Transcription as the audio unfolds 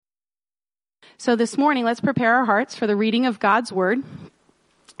So this morning, let's prepare our hearts for the reading of God's Word.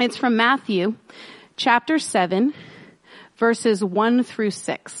 It's from Matthew chapter 7, verses 1 through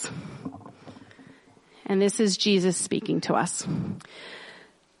 6. And this is Jesus speaking to us.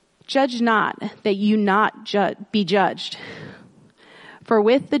 Judge not, that you not be judged. For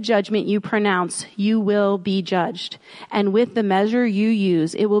with the judgment you pronounce, you will be judged. And with the measure you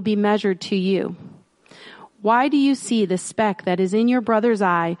use, it will be measured to you. Why do you see the speck that is in your brother's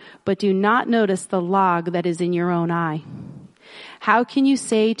eye, but do not notice the log that is in your own eye? How can you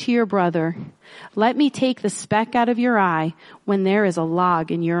say to your brother, let me take the speck out of your eye, when there is a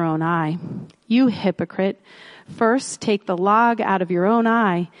log in your own eye? You hypocrite, first take the log out of your own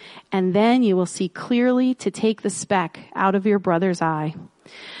eye, and then you will see clearly to take the speck out of your brother's eye.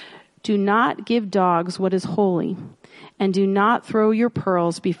 Do not give dogs what is holy, and do not throw your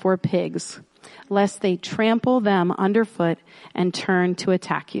pearls before pigs, lest they trample them underfoot and turn to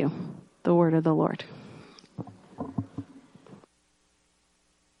attack you. The word of the Lord.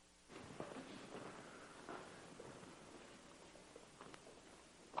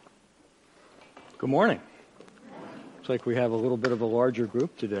 Good morning. Looks like we have a little bit of a larger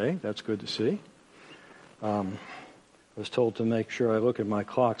group today. That's good to see. I was told to make sure I look at my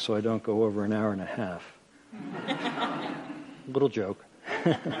clock so I don't go over an hour and a half. Little joke.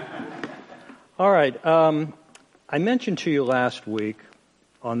 All right. I mentioned to you last week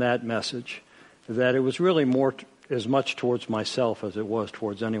on that message that it was really more as much towards myself as it was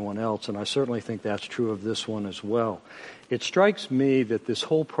towards anyone else, and I certainly think that's true of this one as well. It strikes me that this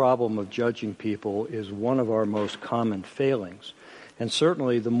whole problem of judging people is one of our most common failings, and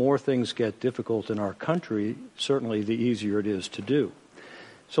certainly the more things get difficult in our country, certainly the easier it is to do.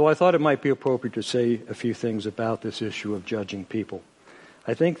 So I thought it might be appropriate to say a few things about this issue of judging people.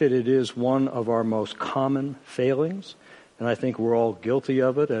 I think that it is one of our most common failings, and I think we're all guilty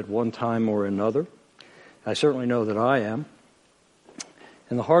of it at one time or another. I certainly know that I am.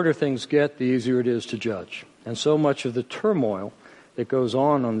 And the harder things get, the easier it is to judge. And so much of the turmoil that goes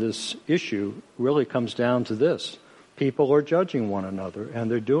on this issue really comes down to this. People are judging one another,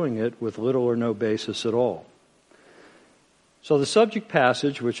 and they're doing it with little or no basis at all. So the subject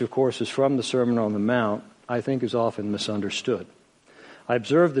passage, which of course is from the Sermon on the Mount, I think is often misunderstood. I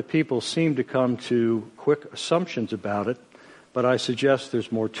observe that people seem to come to quick assumptions about it, but I suggest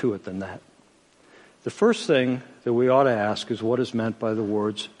there's more to it than that. The first thing that we ought to ask is what is meant by the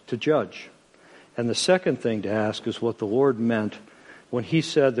words to judge. And the second thing to ask is what the Lord meant when he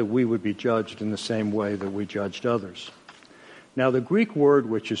said that we would be judged in the same way that we judged others. Now, the Greek word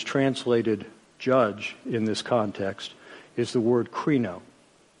which is translated judge in this context is the word krino.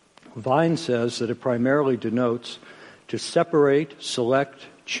 Vine says that it primarily denotes to separate, select,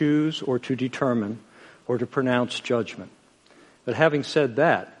 choose, or to determine, or to pronounce judgment. But having said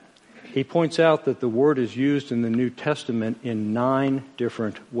that, he points out that the word is used in the New Testament in 9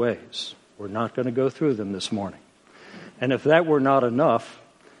 different ways. We're not going to go through them this morning. And if that were not enough,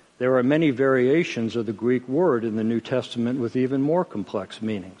 there are many variations of the Greek word in the New Testament with even more complex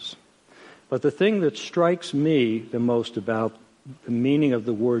meanings. But the thing that strikes me the most about the meaning of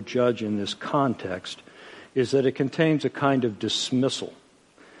the word judge in this context is that it contains a kind of dismissal.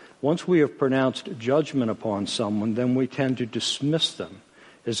 Once we have pronounced judgment upon someone, then we tend to dismiss them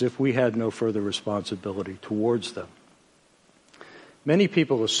as if we had no further responsibility towards them. Many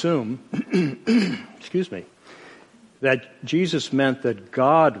people assume, that Jesus meant that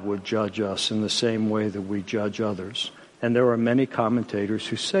God would judge us in the same way that we judge others. And there are many commentators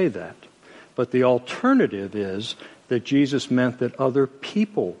who say that. But the alternative is that Jesus meant that other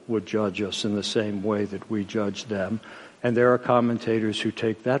people would judge us in the same way that we judge them, and there are commentators who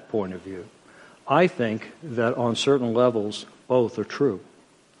take that point of view. I think that on certain levels, both are true.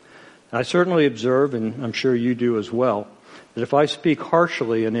 I certainly observe, and I'm sure you do as well, that if I speak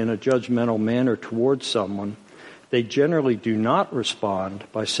harshly and in a judgmental manner towards someone, they generally do not respond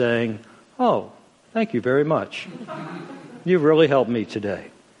by saying, "Oh, thank you very much. You've really helped me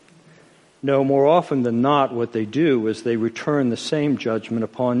today." No, more often than not, what they do is they return the same judgment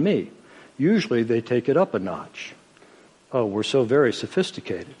upon me. Usually they take it up a notch. "Oh, we're so very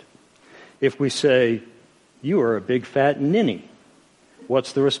sophisticated." If we say, "You are a big fat ninny,"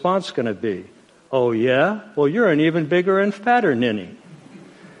 what's the response going to be? "Oh, yeah? Well, you're an even bigger and fatter ninny."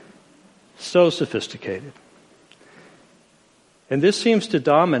 So sophisticated. And this seems to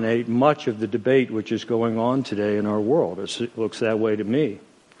dominate much of the debate which is going on today in our world. It looks that way to me.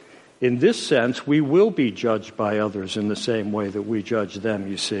 In this sense, we will be judged by others in the same way that we judge them,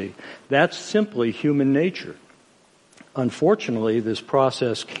 you see. That's simply human nature. Unfortunately, this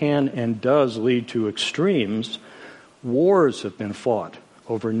process can and does lead to extremes. Wars have been fought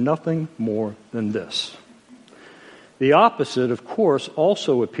over nothing more than this. The opposite, of course,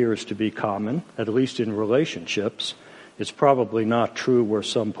 also appears to be common, at least in relationships. It's probably not true where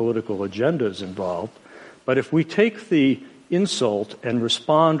some political agenda is involved. But if we take the insult and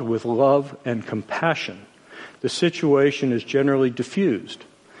respond with love and compassion, the situation is generally diffused,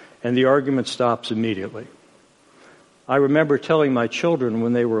 and the argument stops immediately. I remember telling my children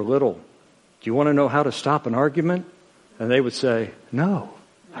when they were little, "Do you want to know how to stop an argument?" And they would say, "No.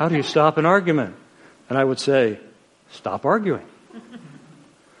 How do you stop an argument?" And I would say, "Stop arguing."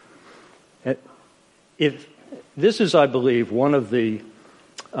 This is, I believe, one of the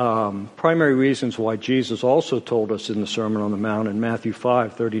primary reasons why Jesus also told us in the Sermon on the Mount in Matthew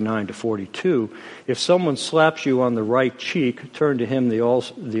 5:39-42, if someone slaps you on the right cheek, turn to him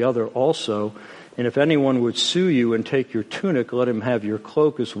the other also. And if anyone would sue you and take your tunic, let him have your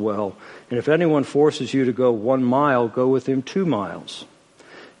cloak as well. And if anyone forces you to go 1 mile, go with him 2 miles.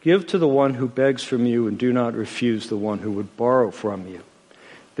 Give to the one who begs from you, and do not refuse the one who would borrow from you.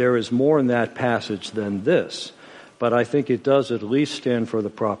 There is more in that passage than this, but I think it does at least stand for the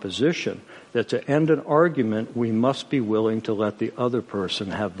proposition that to end an argument, we must be willing to let the other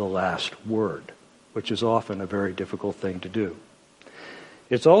person have the last word, which is often a very difficult thing to do.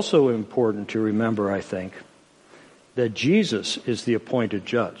 It's also important to remember, I think, that Jesus is the appointed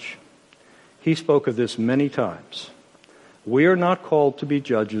judge. He spoke of this many times. We are not called to be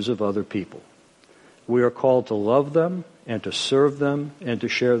judges of other people. We are called to love them and to serve them and to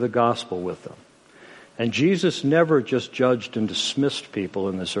share the gospel with them. And Jesus never just judged and dismissed people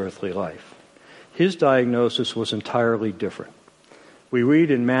in this earthly life. His diagnosis was entirely different. We read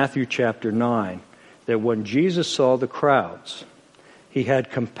in Matthew chapter 9 that when Jesus saw the crowds, he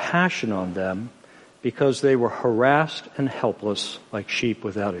had compassion on them because they were harassed and helpless like sheep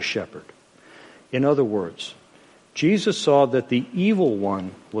without a shepherd. In other words, Jesus saw that the evil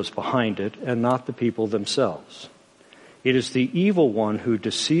one was behind it and not the people themselves. It is the evil one who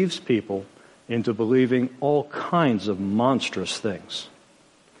deceives people into believing all kinds of monstrous things.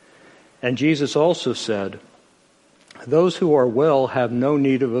 And Jesus also said, "Those who are well have no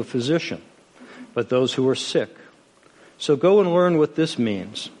need of a physician, but those who are sick. So go and learn what this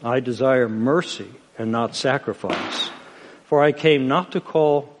means. I desire mercy and not sacrifice. For I came not to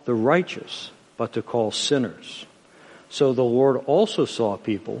call the righteous, but to call sinners." So the Lord also saw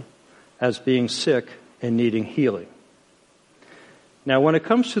people as being sick and needing healing. Now, when it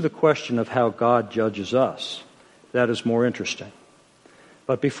comes to the question of how God judges us, that is more interesting.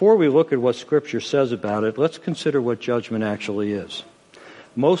 But before we look at what Scripture says about it, let's consider what judgment actually is.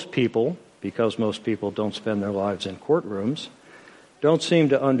 Most people, because most people don't spend their lives in courtrooms, don't seem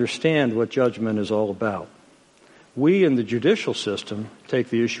to understand what judgment is all about. We in the judicial system take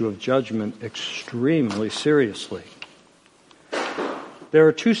the issue of judgment extremely seriously. There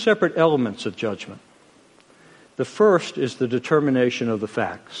are 2 separate elements of judgment. The first is the determination of the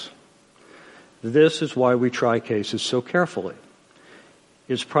facts. This is why we try cases so carefully.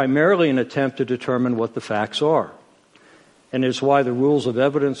 It's primarily an attempt to determine what the facts are. And it's why the rules of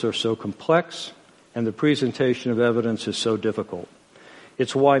evidence are so complex and the presentation of evidence is so difficult.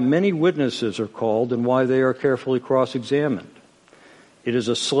 It's why many witnesses are called and why they are carefully cross-examined. It is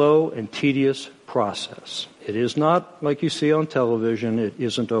a slow and tedious process. It is not like you see on television. It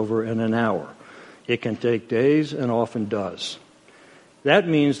isn't over in an hour. It can take days and often does. That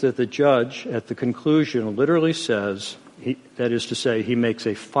means that the judge at the conclusion literally says, that is to say, he makes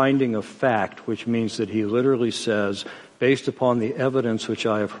a finding of fact, which means that he literally says, based upon the evidence which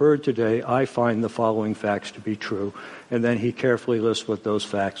I have heard today, I find the following facts to be true. And then he carefully lists what those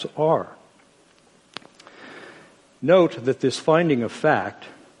facts are. Note that this finding of fact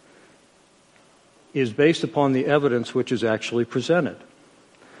is based upon the evidence which is actually presented.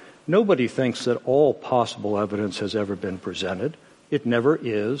 Nobody thinks that all possible evidence has ever been presented. It never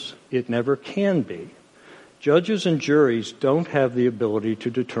is. It never can be. Judges and juries don't have the ability to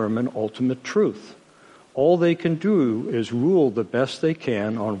determine ultimate truth. All they can do is rule the best they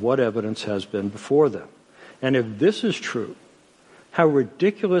can on what evidence has been before them. And if this is true, how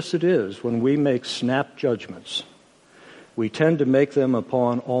ridiculous it is when we make snap judgments. We tend to make them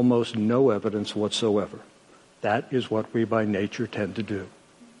upon almost no evidence whatsoever. That is what we by nature tend to do.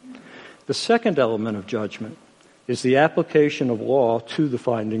 The second element of judgment is the application of law to the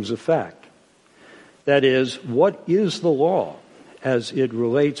findings of fact. That is, what is the law as it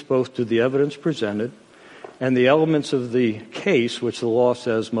relates both to the evidence presented and the elements of the case which the law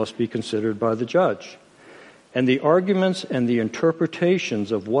says must be considered by the judge. And the arguments and the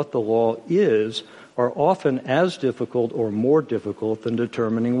interpretations of what the law is are often as difficult or more difficult than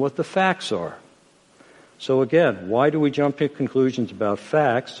determining what the facts are. So again, why do we jump to conclusions about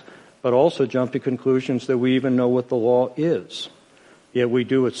facts, but also jump to conclusions that we even know what the law is? Yet we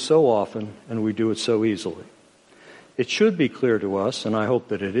do it so often, and we do it so easily. It should be clear to us, and I hope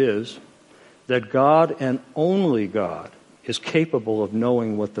that it is, that God and only God is capable of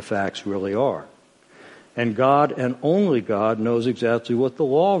knowing what the facts really are. And God and only God knows exactly what the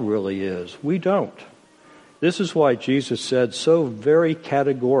law really is. We don't. This is why Jesus said so very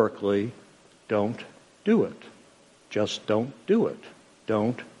categorically, don't do it. Just don't do it.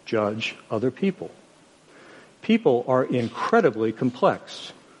 Don't judge other people. People are incredibly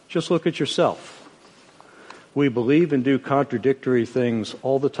complex. Just look at yourself. We believe and do contradictory things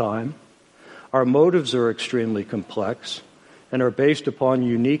all the time. Our motives are extremely complex and are based upon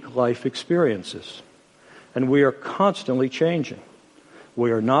unique life experiences. And we are constantly changing. We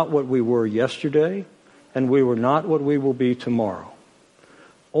are not what we were yesterday, and we were not what we will be tomorrow.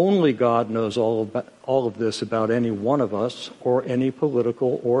 Only God knows all of this about any one of us, or any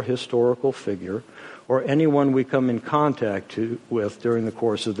political or historical figure, or anyone we come in contact with during the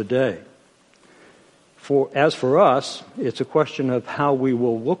course of the day. As for us, it's a question of how we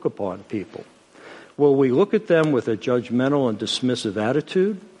will look upon people. Will we look at them with a judgmental and dismissive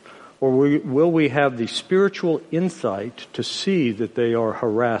attitude, or will we have the spiritual insight to see that they are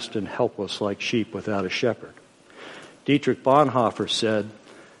harassed and helpless like sheep without a shepherd? Dietrich Bonhoeffer said,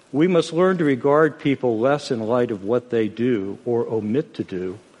 "We must learn to regard people less in light of what they do or omit to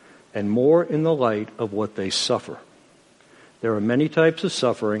do, and more in the light of what they suffer." There are many types of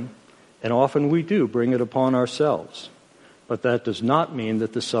suffering, and often we do bring it upon ourselves. But that does not mean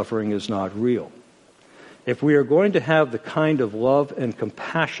that the suffering is not real. If we are going to have the kind of love and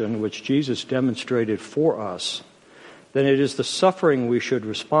compassion which Jesus demonstrated for us, then it is the suffering we should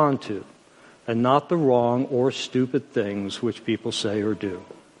respond to, and not the wrong or stupid things which people say or do.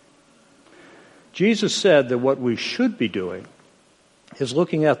 Jesus said that what we should be doing is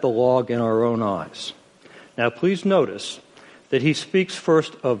looking at the log in our own eyes. Now please notice that he speaks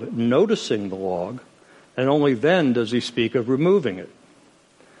first of noticing the log, and only then does he speak of removing it.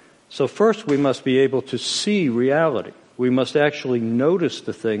 So first we must be able to see reality. We must actually notice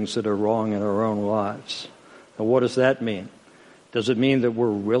the things that are wrong in our own lives. Now what does that mean? Does it mean that we're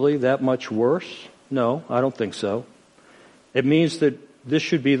really that much worse? No, I don't think so. It means that this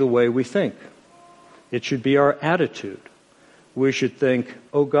should be the way we think. It should be our attitude. We should think,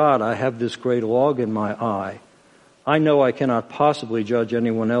 "Oh God, I have this great log in my eye. I know I cannot possibly judge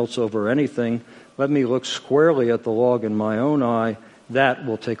anyone else over anything. Let me look squarely at the log in my own eye. That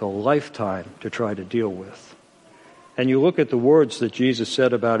will take a lifetime to try to deal with." And you look at the words that Jesus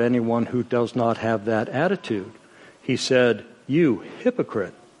said about anyone who does not have that attitude. He said, "You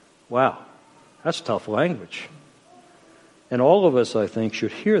hypocrite." Wow, that's tough language. And all of us, I think,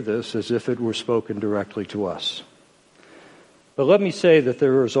 should hear this as if it were spoken directly to us. But let me say that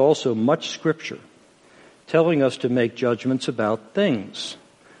there is also much Scripture telling us to make judgments about things,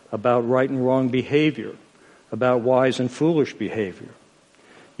 about right and wrong behavior, about wise and foolish behavior.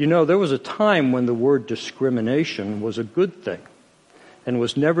 You know, there was a time when the word discrimination was a good thing and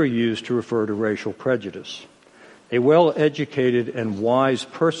was never used to refer to racial prejudice. A well-educated and wise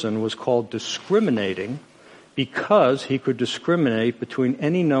person was called discriminating because he could discriminate between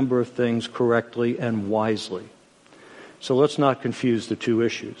any number of things correctly and wisely. So let's not confuse the two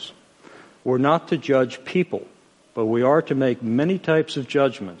issues. We're not to judge people, but we are to make many types of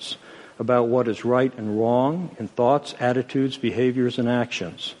judgments about what is right and wrong in thoughts, attitudes, behaviors, and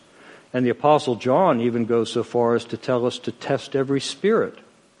actions. And the Apostle John even goes so far as to tell us to test every spirit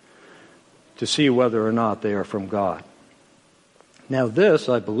to see whether or not they are from God. Now this,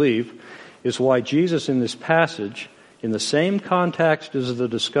 I believe, is why Jesus in this passage, in the same context as the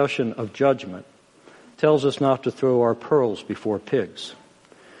discussion of judgment, tells us not to throw our pearls before pigs.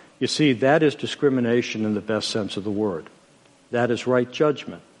 You see, that is discrimination in the best sense of the word. That is right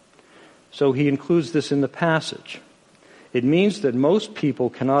judgment. So he includes this in the passage. It means that most people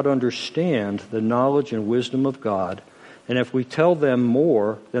cannot understand the knowledge and wisdom of God, and if we tell them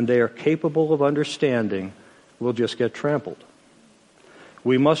more than they are capable of understanding, we'll just get trampled.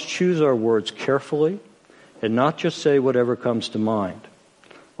 We must choose our words carefully and not just say whatever comes to mind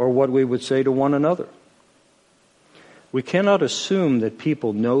or what we would say to one another. We cannot assume that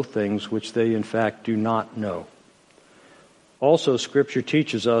people know things which they in fact do not know. Also, Scripture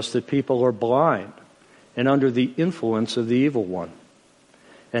teaches us that people are blind and under the influence of the evil one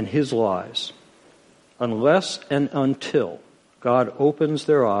and his lies, unless and until God opens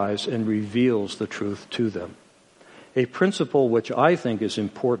their eyes and reveals the truth to them. A principle which I think is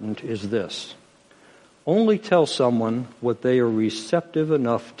important is this: only tell someone what they are receptive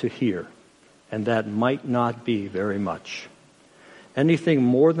enough to hear, and that might not be very much. Anything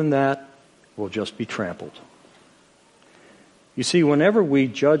more than that will just be trampled. You see, whenever we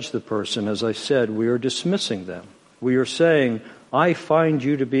judge the person, as I said, we are dismissing them. We are saying, I find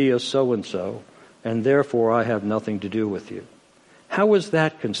you to be a so-and-so, and therefore I have nothing to do with you. How is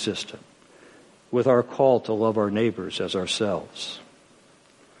that consistent with our call to love our neighbors as ourselves?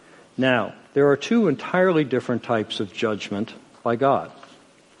 Now, there are two entirely different types of judgment by God.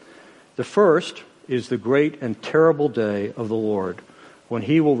 The first is the great and terrible day of the Lord, when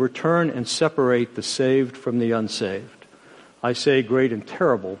he will return and separate the saved from the unsaved. I say great and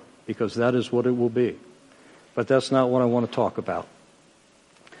terrible because that is what it will be. But that's not what I want to talk about.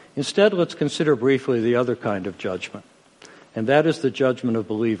 Instead, let's consider briefly the other kind of judgment, and that is the judgment of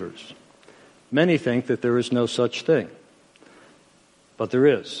believers. Many think that there is no such thing, but there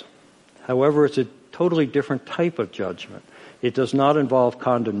is. However, it's a totally different type of judgment. It does not involve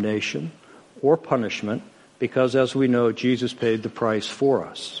condemnation or punishment because, as we know, Jesus paid the price for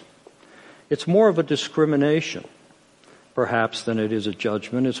us. It's more of a discrimination, perhaps, than it is a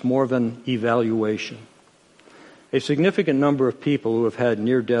judgment. It's more of an evaluation. A significant number of people who have had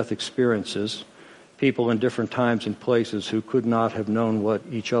near-death experiences, people in different times and places who could not have known what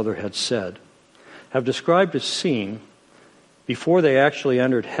each other had said, have described a scene before they actually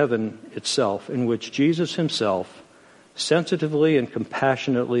entered heaven itself, in which Jesus himself, sensitively and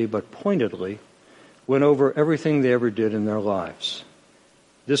compassionately but pointedly, went over everything they ever did in their lives.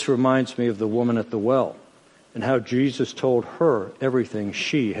 This reminds me of the woman at the well and how Jesus told her everything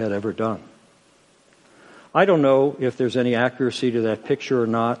she had ever done. I don't know if there's any accuracy to that picture or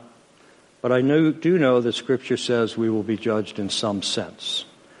not, but I do know that Scripture says we will be judged in some sense.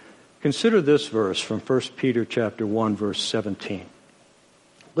 Consider this verse from 1 Peter chapter 1, verse 17.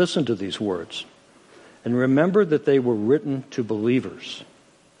 Listen to these words. And remember that they were written to believers.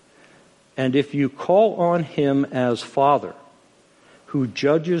 And if you call on him as Father, who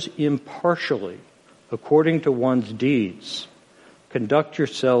judges impartially according to one's deeds, conduct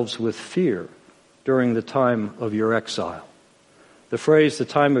yourselves with fear during the time of your exile. The phrase, the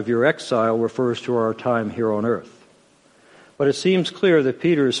time of your exile, refers to our time here on earth. But it seems clear that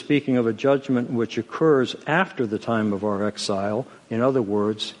Peter is speaking of a judgment which occurs after the time of our exile, in other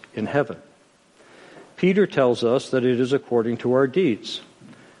words, in heaven. Peter tells us that it is according to our deeds,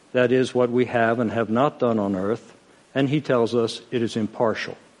 that is, what we have and have not done on earth, and he tells us it is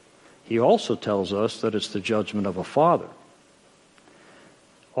impartial. He also tells us that it's the judgment of a father.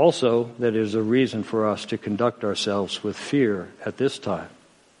 Also, that it is a reason for us to conduct ourselves with fear at this time.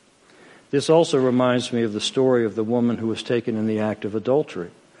 This also reminds me of the story of the woman who was taken in the act of adultery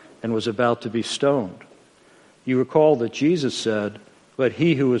and was about to be stoned. You recall that Jesus said, "Let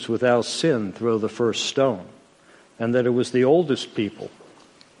he who is without sin throw the first stone," and that it was the oldest people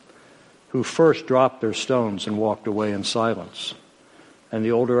who first dropped their stones and walked away in silence. And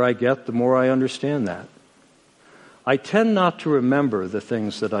the older I get, the more I understand that. I tend not to remember the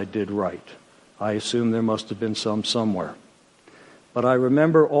things that I did right. I assume there must have been some somewhere. But I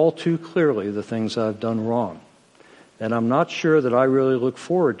remember all too clearly the things I've done wrong. And I'm not sure that I really look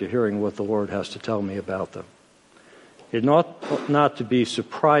forward to hearing what the Lord has to tell me about them. It ought not to be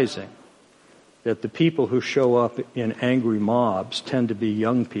surprising that the people who show up in angry mobs tend to be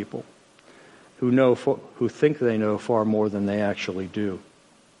young people who think they know far more than they actually do.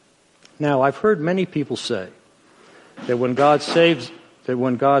 Now, I've heard many people say that when God saves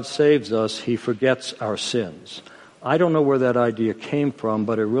us, he forgets our sins. I don't know where that idea came from,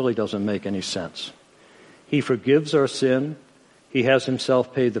 but it really doesn't make any sense. He forgives our sin. He has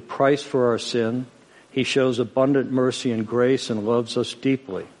himself paid the price for our sin. He shows abundant mercy and grace and loves us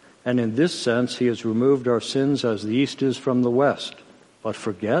deeply. And in this sense, he has removed our sins as the east is from the west. But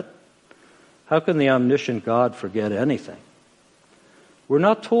forget? How can the omniscient God forget anything? We're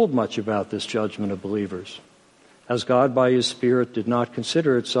not told much about this judgment of believers, as God by his Spirit did not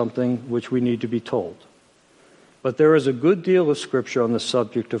consider it something which we need to be told. But there is a good deal of Scripture on the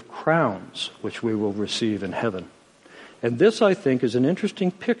subject of crowns, which we will receive in heaven. And this, I think, is an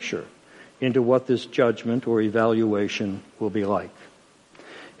interesting picture into what this judgment or evaluation will be like.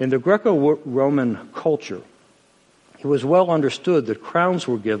 In the Greco-Roman culture, it was well understood that crowns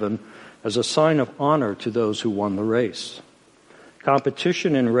were given as a sign of honor to those who won the race.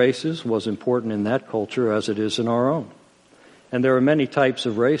 Competition in races was important in that culture as it is in our own. And there are many types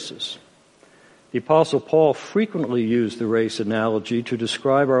of races. The Apostle Paul frequently used the race analogy to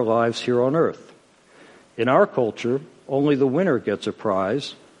describe our lives here on earth. In our culture, only the winner gets a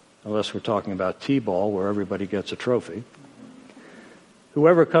prize, unless we're talking about T-ball, where everybody gets a trophy.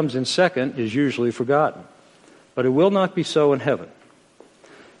 Whoever comes in second is usually forgotten. But it will not be so in heaven.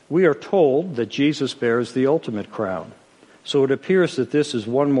 We are told that Jesus bears the ultimate crown, so it appears that this is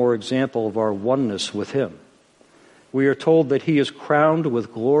one more example of our oneness with him. We are told that he is crowned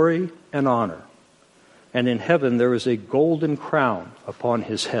with glory and honor, and in heaven there is a golden crown upon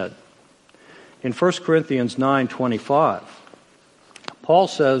his head. In 1 Corinthians 9:25, Paul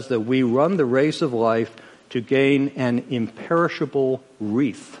says that we run the race of life to gain an imperishable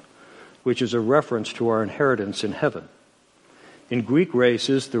wreath, which is a reference to our inheritance in heaven. In Greek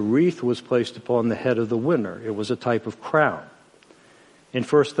races, the wreath was placed upon the head of the winner. It was a type of crown. In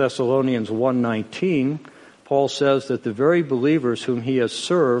 1 Thessalonians 1:19, Paul says that the very believers whom he has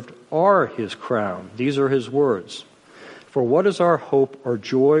served are his crown. These are his words. For what is our hope or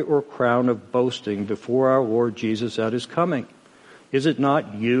joy or crown of boasting before our Lord Jesus at his coming? Is it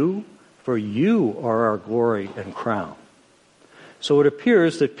not you? For you are our glory and crown. So it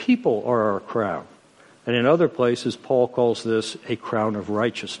appears that people are our crown. And in other places, Paul calls this a crown of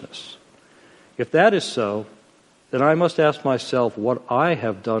righteousness. If that is so, then I must ask myself what I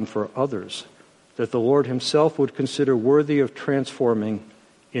have done for others that the Lord himself would consider worthy of transforming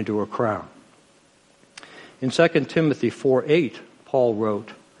into a crown. In 2 Timothy 4:8, Paul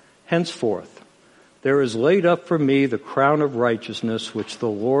wrote, Henceforth, there is laid up for me the crown of righteousness, which the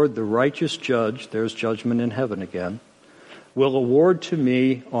Lord, the righteous judge, there's judgment in heaven again, will award to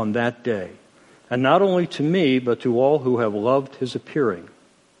me on that day, and not only to me, but to all who have loved his appearing.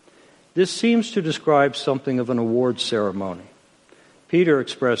 This seems to describe something of an award ceremony. Peter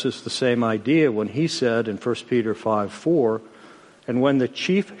expresses the same idea when he said in 1 Peter 5:4, and when the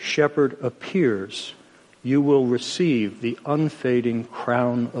chief shepherd appears, you will receive the unfading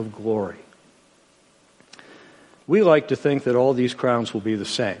crown of glory. We like to think that all these crowns will be the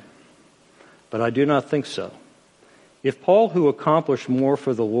same, but I do not think so. If Paul, who accomplished more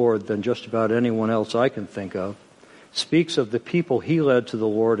for the Lord than just about anyone else I can think of, speaks of the people he led to the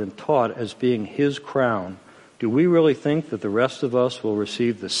Lord and taught as being his crown, do we really think that the rest of us will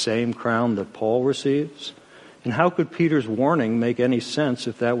receive the same crown that Paul receives? And how could Peter's warning make any sense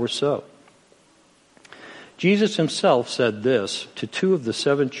if that were so? Jesus himself said this to two of the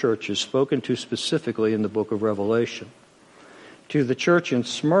 7 churches spoken to specifically in the book of Revelation. To the church in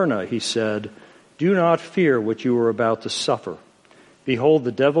Smyrna, he said, Do not fear what you are about to suffer. Behold,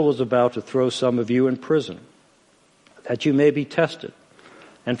 the devil is about to throw some of you in prison, that you may be tested.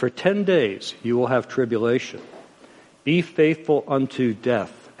 And for 10 days you will have tribulation. Be faithful unto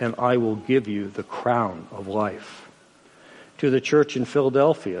death, and I will give you the crown of life. To the church in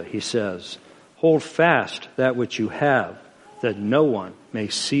Philadelphia, he says, Hold fast that which you have, that no one may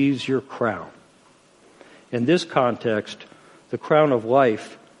seize your crown. In this context, the crown of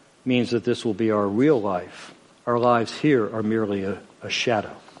life means that this will be our real life. Our lives here are merely a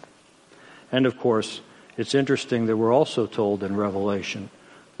shadow. And of course, it's interesting that we're also told in Revelation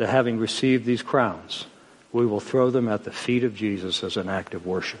that having received these crowns, we will throw them at the feet of Jesus as an act of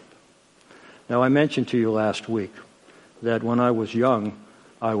worship. Now, I mentioned to you last week that when I was young,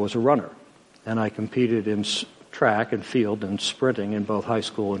 I was a runner, and I competed in track and field and sprinting in both high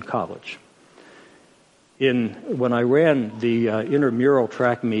school and college. When I ran the intramural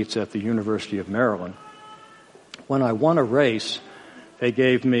track meets at the University of Maryland, when I won a race, they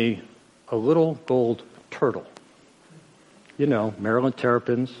gave me a little gold turtle. You know, Maryland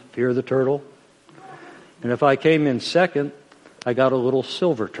Terrapins, Fear the Turtle. And if I came in second, I got a little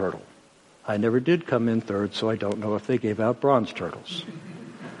silver turtle. I never did come in third, so I don't know if they gave out bronze turtles.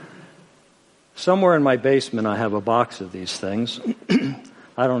 Somewhere in my basement, I have a box of these things.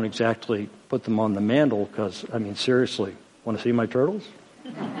 I don't exactly put them on the mantle because, seriously, want to see my turtles?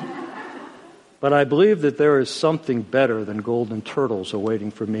 But I believe that there is something better than golden turtles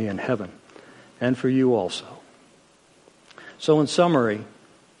awaiting for me in heaven, and for you also. So in summary,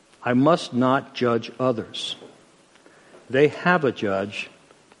 I must not judge others. They have a judge,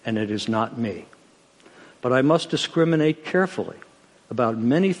 and it is not me. But I must discriminate carefully about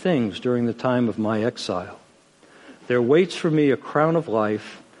many things during the time of my exile. There waits for me a crown of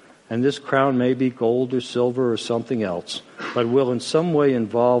life, and this crown may be gold or silver or something else, but will in some way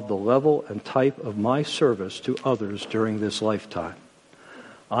involve the level and type of my service to others during this lifetime.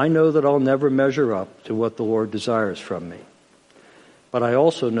 I know that I'll never measure up to what the Lord desires from me. But I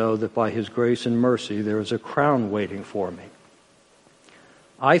also know that by His grace and mercy, there is a crown waiting for me.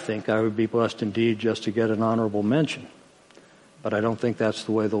 I think I would be blessed indeed just to get an honorable mention, but I don't think that's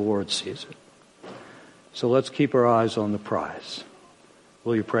the way the Lord sees it. So let's keep our eyes on the prize.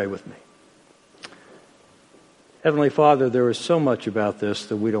 Will you pray with me? Heavenly Father, there is so much about this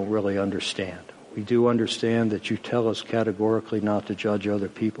that we don't really understand. We do understand that you tell us categorically not to judge other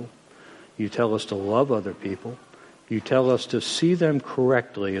people. You tell us to love other people. You tell us to see them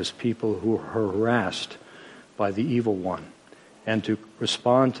correctly as people who are harassed by the evil one, and to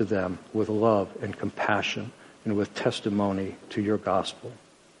respond to them with love and compassion and with testimony to your gospel.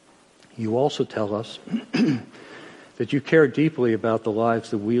 You also tell us that you care deeply about the lives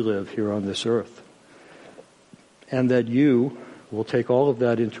that we live here on this earth, and that you will take all of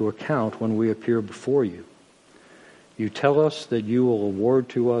that into account when we appear before you. You tell us that you will award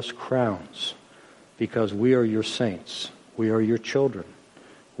to us crowns because we are your saints. We are your children.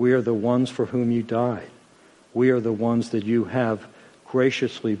 We are the ones for whom you died. We are the ones that you have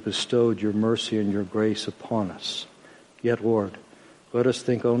graciously bestowed your mercy and your grace upon us. Yet, Lord, let us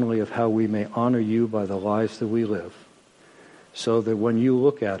think only of how we may honor you by the lives that we live, so that when you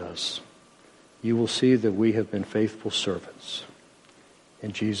look at us, you will see that we have been faithful servants.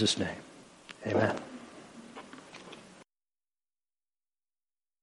 In Jesus' name, amen.